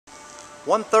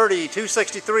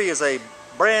130-263 is a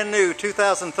brand new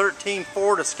 2013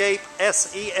 Ford Escape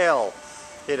SEL.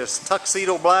 It is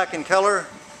tuxedo black in color.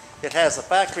 It has the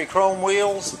factory chrome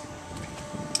wheels.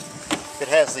 It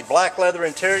has the black leather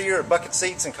interior, bucket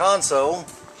seats and console.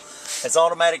 Has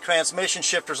automatic transmission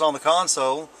shifters on the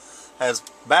console. Has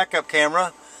backup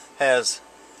camera. Has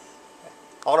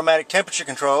automatic temperature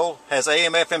control. Has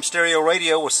AM/FM stereo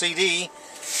radio with CD.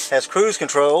 Has cruise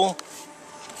control.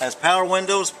 Has power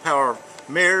windows, power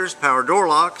mirrors, power door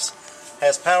locks.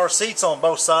 Has power seats on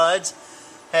both sides.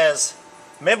 Has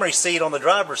memory seat on the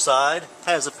driver's side.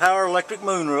 Has a power electric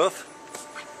moonroof.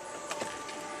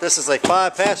 This is a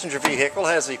 5-passenger vehicle.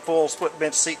 Has a full split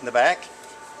bench seat in the back.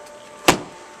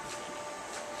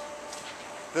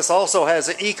 This also has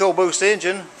an EcoBoost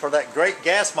engine for that great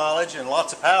gas mileage and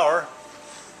lots of power.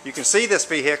 You can see this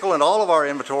vehicle and all of our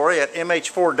inventory at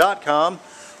mhford.com,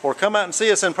 or come out and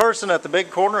see us in person at the big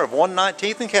corner of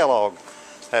 119th and Kellogg.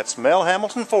 That's Mel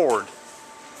Hamilton Ford.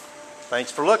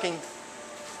 Thanks for looking.